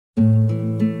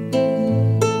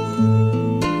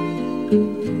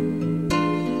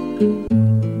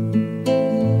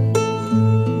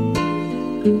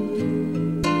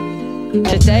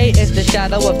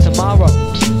shadow of tomorrow.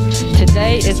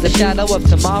 Today is the shadow of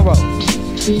tomorrow.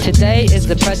 Today is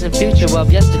the present future of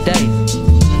yesterday.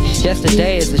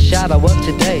 Yesterday is the shadow of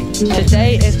today.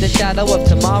 Today is the shadow of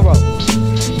tomorrow.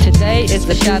 Today is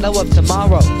the shadow of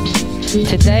tomorrow.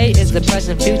 Today is the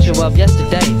present future of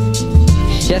yesterday.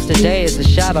 Yesterday is the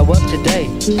shadow of today.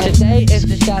 Today is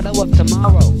the shadow of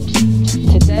tomorrow.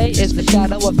 Today is the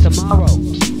shadow of tomorrow.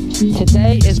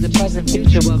 Today is the present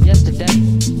future of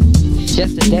yesterday.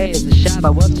 Yesterday is the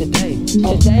shadow of today.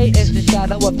 Today is the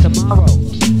shadow of tomorrow.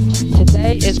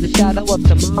 Today is the shadow of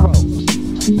tomorrow.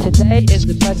 Today is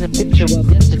the present future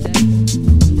of yesterday.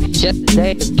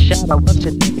 Yesterday is the shadow of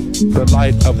today. The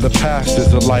light of the past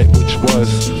is the light which was.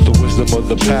 The wisdom of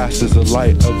the past is the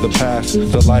light of the past.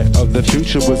 The light of the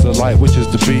future was the light which is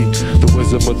to be. The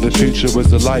wisdom of the future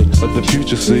was the light of the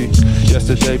future, see.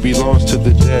 Yesterday belongs to the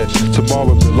dead.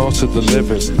 Tomorrow belongs to the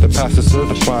living. The past is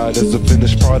certified as a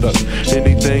finished product.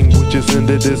 Anything which is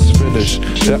ended is finished.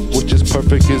 That which is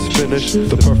perfect is finished.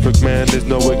 The perfect man is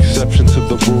no exception to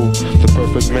the rule. The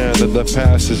perfect man of the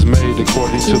past is made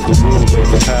according to the rule of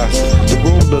the past. The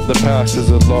rule of the past is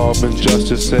a law of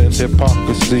injustice and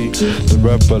hypocrisy. The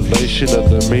revelation of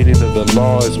the meaning of the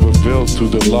law is revealed through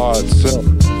the law itself.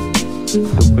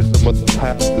 The wisdom of the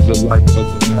past is the light of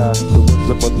the past. The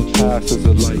wisdom of the past is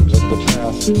the light of the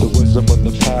past. The wisdom of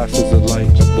the past is the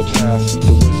light of the past.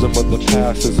 The wisdom of the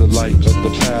past is the light of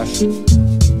the past.